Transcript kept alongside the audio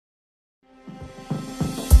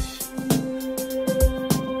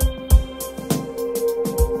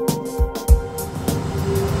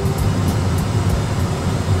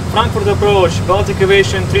Frankfurt approach, Baltic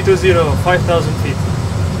Aviation 320, 5,000 feet.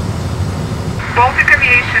 Baltic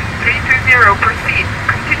Aviation 320, proceed.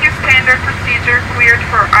 Continue standard procedure cleared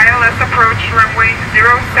for ILS approach runway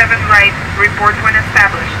 07 right. Report when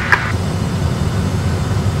established.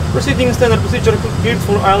 Proceeding standard procedure cleared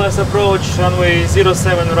for ILS approach runway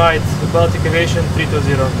 07 right, Baltic Aviation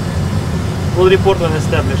 320. Will report when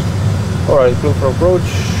established. Alright, clear for approach.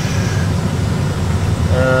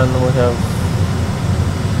 And we have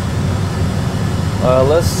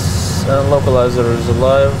ILS and localizer is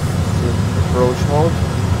alive. Approach mode.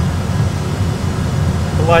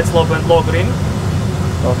 Light slope and low green.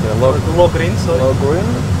 Okay, low green, sorry. Low green.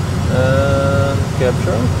 And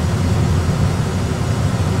capture.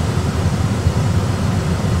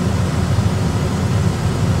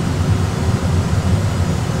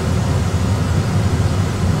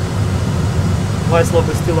 Light slope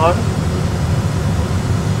is still on.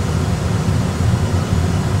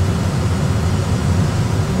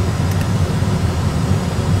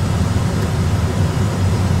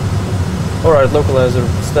 Alright, localizer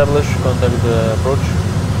established, contact the approach.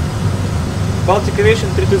 Baltic Aviation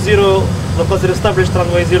 320, localizer established,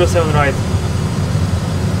 runway 07 right.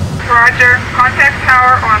 Roger, contact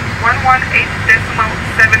tower on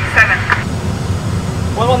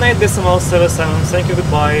 118.77. 118.77, thank you,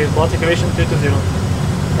 goodbye, Baltic Aviation 320.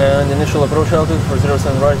 And initial approach altitude for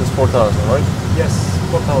 07 right is 4,000, right? Yes,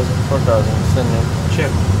 4,000. 4,000, sending. Check.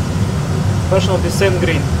 Personal descent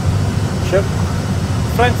green. Check.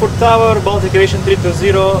 Frankfurt Tower, Baltic Aviation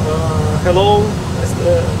 320, hello,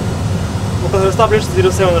 localizer established,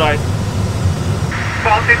 07 right.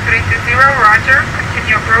 Baltic 320, roger,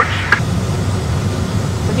 continue approach.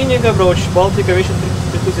 Continuing approach, Baltic Aviation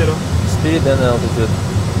 320. Speed and altitude.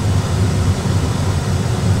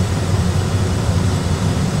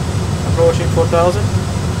 Approaching 4,000.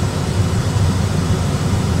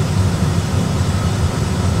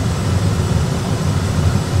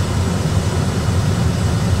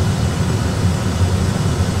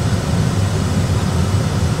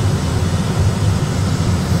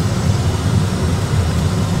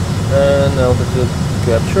 And altitude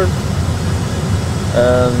captured.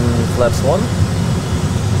 And flaps 1.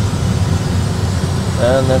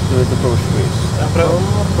 And activate approach phase.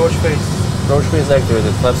 Approach phase. Approach phase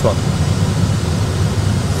activated, flaps 1.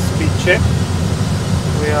 Speed check.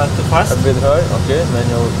 We are too fast. A bit high, okay.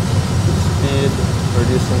 Manual speed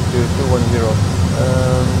reducing to 210.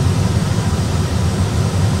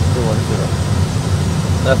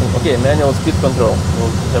 210. Nothing. Okay, manual speed control. We'll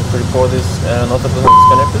have to record this and autopilot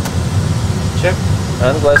disconnected. Check.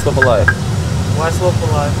 And glide slope alive. Glide slope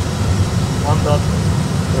alive. 1 dot.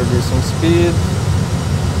 Reducing speed.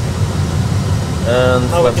 And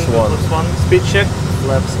Now flaps 1. Flaps 1. Speed check.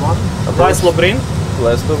 Flaps 1. Glide slope green.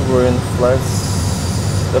 Glide slope green. Flights.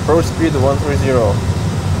 Approach speed 130.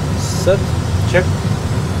 Set. Check.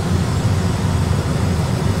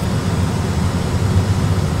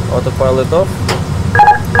 Autopilot off.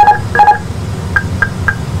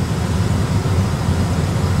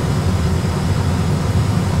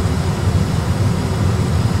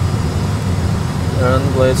 And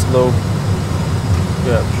glide slope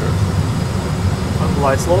capture. And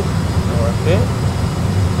glide slope. Okay.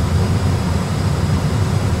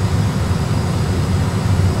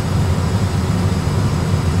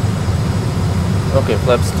 Okay,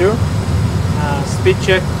 flaps 2. Speed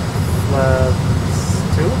check. Flaps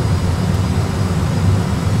 2.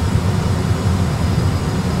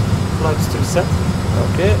 Flaps 2 set.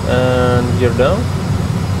 Okay, and gear down.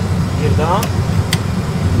 Gear down.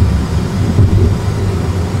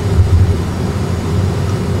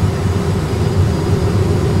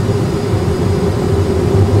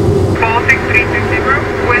 Baltic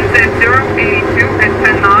 320, winds at 082 at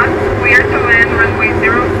 10 knots, clear to land runway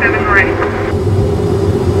 07 right.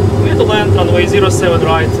 Clear to land runway 07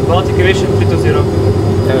 right, Baltic Aviation 320.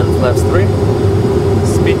 And flaps 3.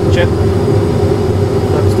 Speed check.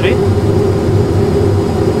 Flaps 3.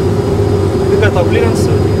 We got our clearance, so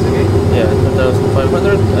everything is okay. Yeah,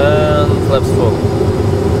 10,500 and flaps full.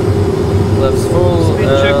 Flaps full. Speed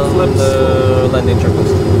check, and flaps full. Landing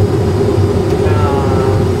checklist.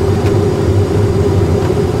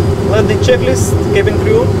 Landing checklist, cabin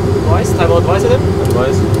crew advised, I will advise them.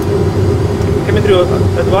 Advise. Cabin crew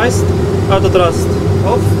advised, auto thrust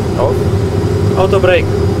off, Off. auto brake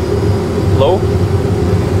Low.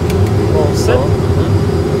 all set,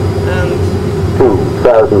 and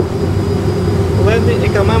 2,000. landing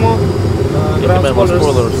ICA memo, ground Memo spoilers,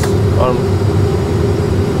 spoilers. Arm.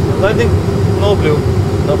 landing no blue,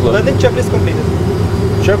 No blue. landing checklist completed.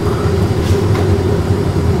 Check.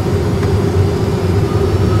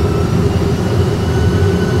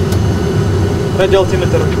 radio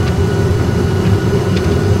altimeter.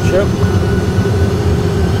 Check.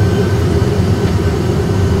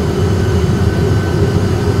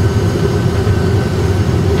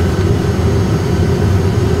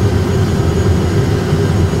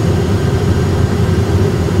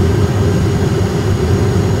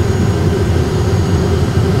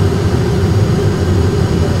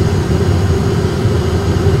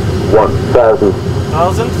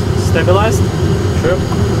 Thousand, stabilized. Sure.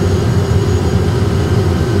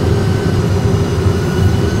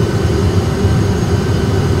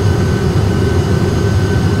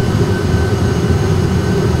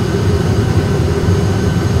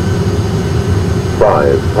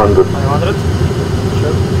 $500. 500.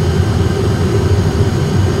 Sure.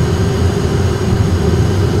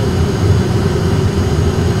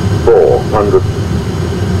 $400.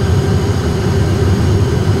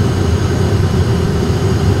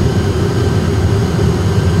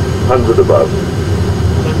 100 above.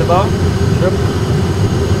 100 above. Sure.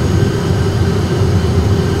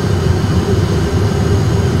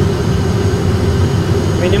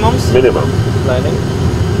 Minimums. Minimum. Landing.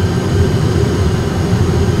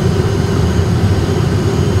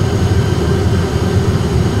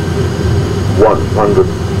 $100.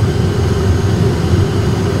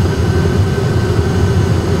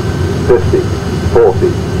 50,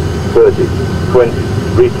 40, 30, 20,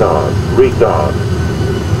 retard, retard.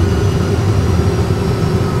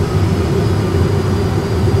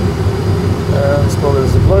 And spoiler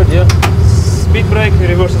is deployed, yeah. Speed brake,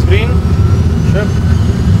 reverse is green. Sure.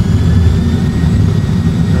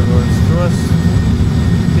 Reverse thrust.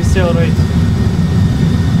 Decelerate.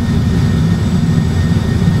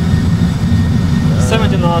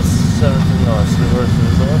 70 knots. 17 knots. Reverse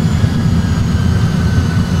is on.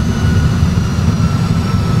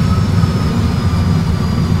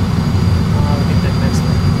 We can take next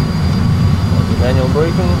one. Okay, manual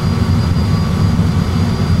braking.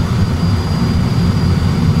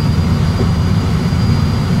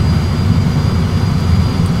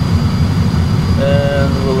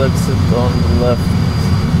 And we'll exit on the left.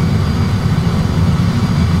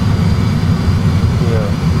 Here.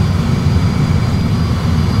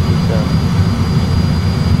 Okay.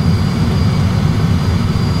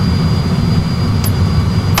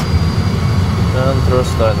 And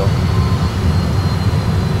thrust idle.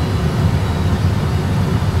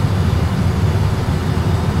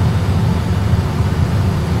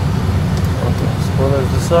 Okay, spoilers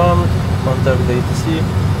disarmed. Contact the ATC.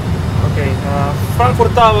 Okay,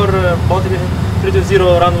 Frankfurt Tower, Baltic 320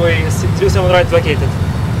 runway 37 right vacated.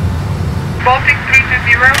 Baltic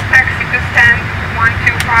 320, taxi to stand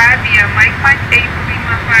 125 via Mike 8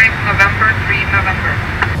 Lima 5 November 3 November.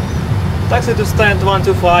 Taxi to stand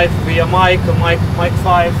 125 via Mike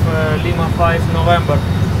 5 Lima 5 November.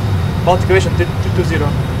 Baltic Aviation 320.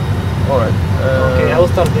 Alright. Okay, I will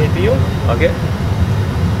start the APU. Okay.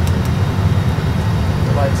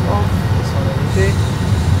 The lights off. This one is okay.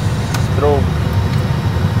 Strobe.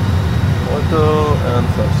 Auto and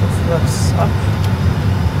flaps off. Flaps up.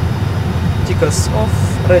 Tickers off.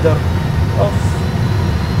 Radar off.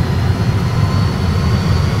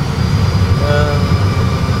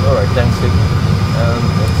 Alright, taxi. And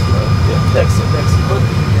Taxi. Good.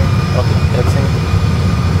 okay, taxing.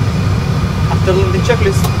 After landing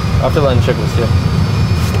checklist. After line checklist, yeah.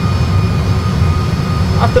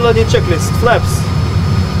 After landing checklist. Flaps.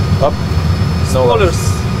 Up. No Spoilers.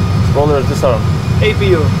 Spoilers disarmed.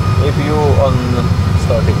 APU. APU on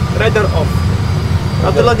starting. Radar off.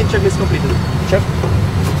 After landing checklist completed. Check.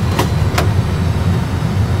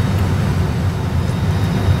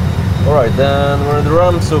 Alright, then we're in the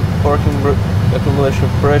ramp, so parking accumulation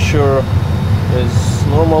pressure is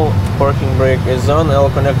normal. Parking brake is on. I'll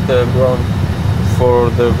connect the ground for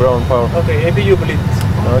the ground power. Okay, APU bleed.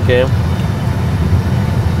 Okay.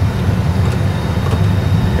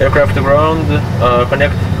 Aircraft to ground,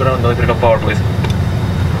 connect ground electrical power, please.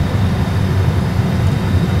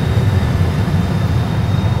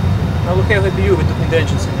 Now we have APU with the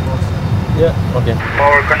engines anymore. Yeah, okay.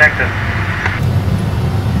 Power connected.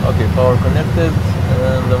 Okay, power connected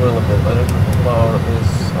and available. Electrical power is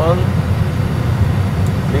on.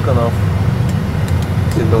 Beacon off.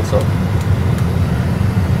 Seatbelts off.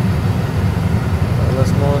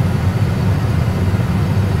 Wireless mode.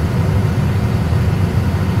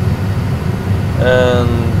 And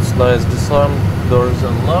slides disarmed, doors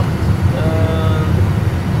unlocked, and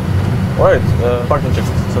alright, parking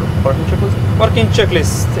checklist. Sorry, parking checklist? Parking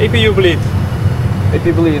checklist. APU bleed.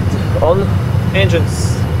 AP bleed on,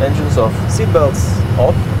 Engines. engines off, Seatbelts.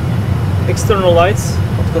 off, External lights.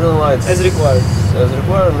 external lights As required. As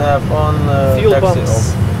required, nav on, Fuel taxi pumps.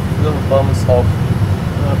 off. Fuel pumps off.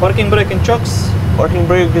 Parking brake and chocks. Parking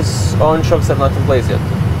brake is on, shocks are not in place yet.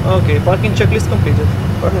 Okay, parking checklist completed.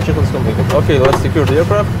 Parking checklist completed. Okay, let's secure the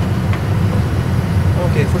aircraft.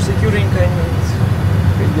 Okay, for securing I need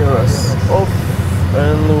ADRS off,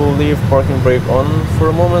 and we'll leave parking brake on for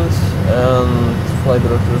a moment, and flight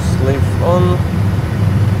director's leave on.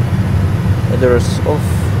 ADRS off.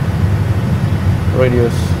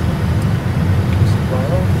 Radios. supply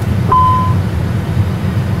off.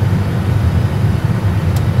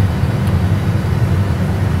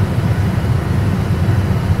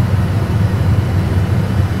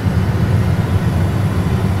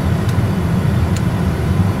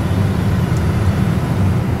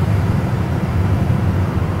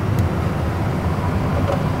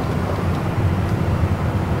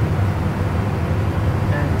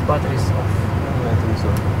 Batteries off. Batteries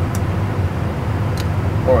off.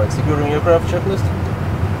 Alright, securing aircraft checklist.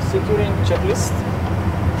 Securing checklist.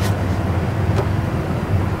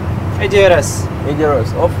 ADRS.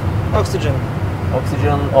 ADRS off. Oxygen.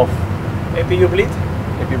 Oxygen off. APU bleed.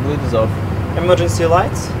 AP bleed is off. Emergency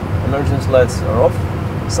lights. Emergency lights are off.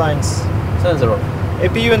 Signs. Sensor off.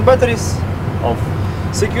 APU and batteries. Off.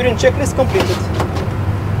 Securing checklist completed.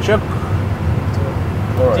 Check.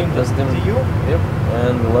 Alright, Dim that's dim. TU. Yep.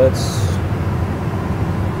 And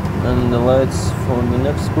the lights for the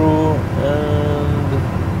next screw, and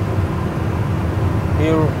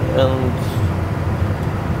here and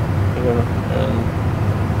here and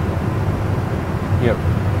here.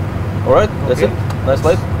 Alright, that's Okay. it. Nice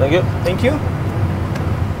flight, thank you. Thank you.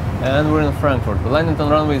 And we're in Frankfurt. We landed on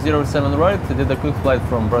runway 07 right, did a quick flight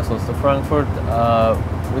from Brussels to Frankfurt.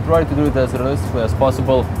 We tried to do it as realistically as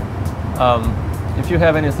possible. If you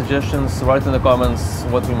have any suggestions, write in the comments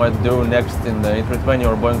what we might do next in the A320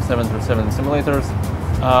 or Boeing 737 simulators.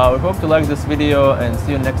 We hope you like this video and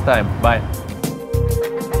see you next time. Bye!